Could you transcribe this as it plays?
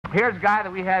Here's a guy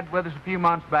that we had with us a few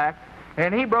months back,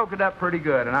 and he broke it up pretty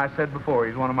good. And I said before,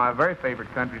 he's one of my very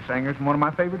favorite country singers and one of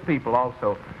my favorite people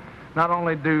also. Not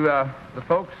only do the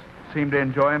folks seem to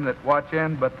enjoy him that watch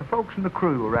in, but the folks in the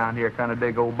crew around here kind of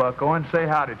dig old Buck Owens. Say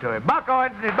howdy to him. Buck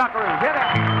Owens and his Buckaroos. Hit it!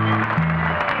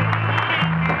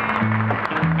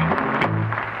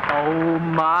 Oh,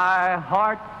 my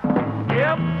heart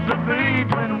skips a beat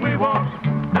when we walk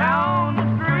down the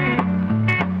street.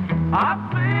 I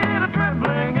feel a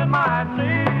trembling in my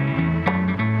knees.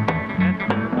 And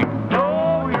to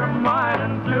know you're mine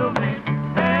until the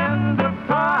end of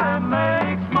time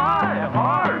makes my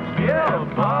heart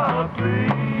skip a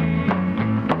beat.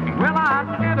 Well, I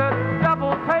did a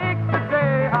double take the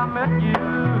day I met you.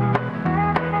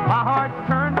 My heart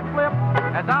turned to flip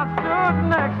as I stood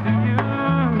next to you.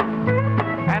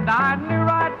 And I knew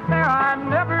right there I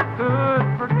never could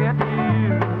forget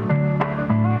you.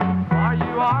 For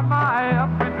you are my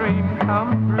every dream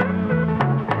come true.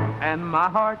 And my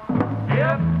heart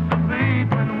skips a beat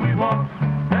when we walk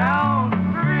down the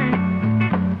street.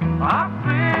 I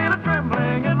feel a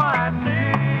trembling in my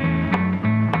knees.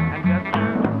 And just to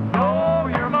know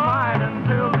you're mine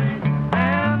until the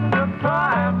end of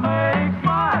time makes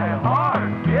my heart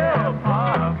skip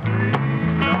a beat.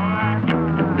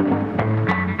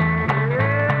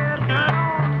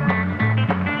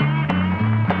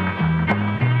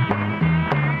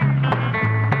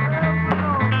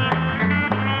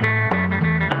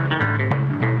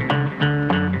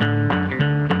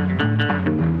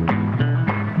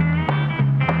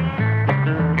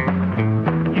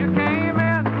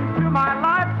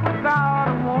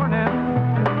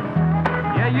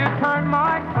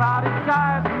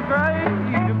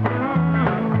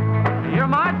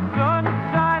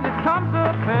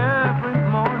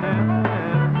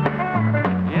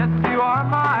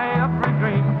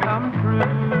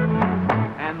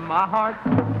 My heart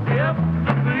skips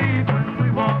a beat when we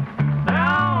walk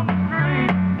down the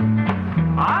street.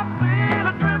 I feel a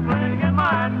trembling in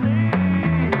my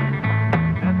knees.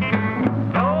 And to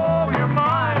know you're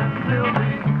mine until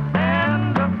the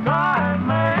end of time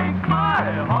makes my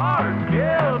heart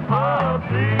skip a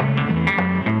beat.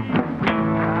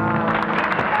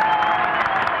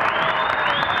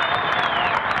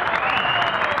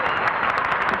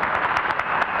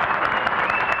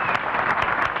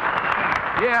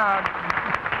 Yeah.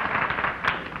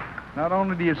 Not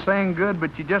only do you sing good,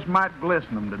 but you just might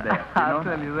glisten them to death. You know? I'll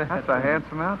tell you that. That's a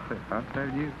handsome outfit, I'll tell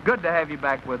you. Good to have you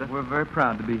back with us. We're very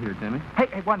proud to be here, Timmy.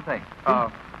 Hey, one thing.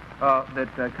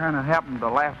 That kind of happened the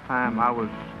last time I was,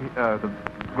 the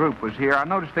group was here. I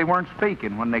noticed they weren't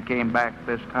speaking when they came back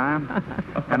this time,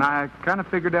 and I kind of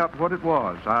figured out what it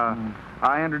was.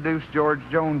 I introduced George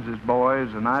Jones's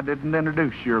boys, and I didn't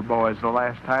introduce your boys the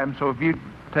last time, so if you'd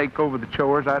take over the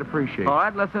chores, I'd appreciate it. All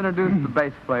right, let's introduce the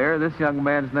bass player. This young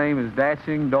man's name is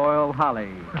Dashing Doyle Holly.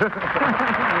 He's a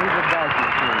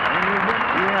dashing kid.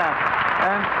 Yeah.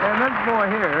 And this boy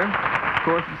here, of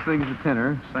course, he sings the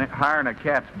tenor. Hiring a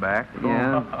cat's back.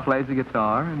 Yeah, plays the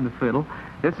guitar and the fiddle.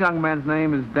 This young man's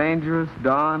name is Dangerous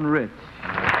Don Rich.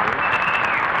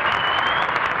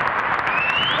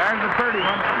 There's the pretty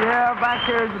one. Yeah, back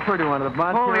here is the pretty one of the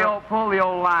bunch. Pull the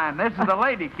old line. This is the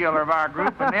lady killer of our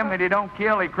group, and him that he don't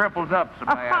kill, he cripples up so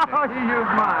bad. Oh, you use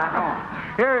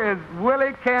mine. Here is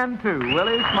Willie Cantu.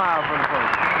 Willie, smile for the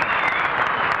folks.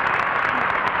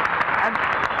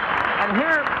 And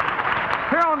here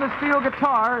on the steel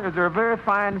guitar is our very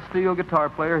fine steel guitar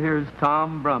player. Here's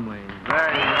Tom Brumley. There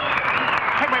you go.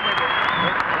 Hey, wait.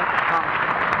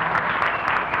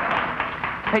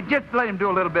 Hey, just let him do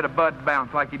a little bit of Bud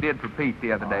Bounce like he did for Pete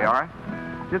the other day, all right?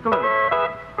 Just a little.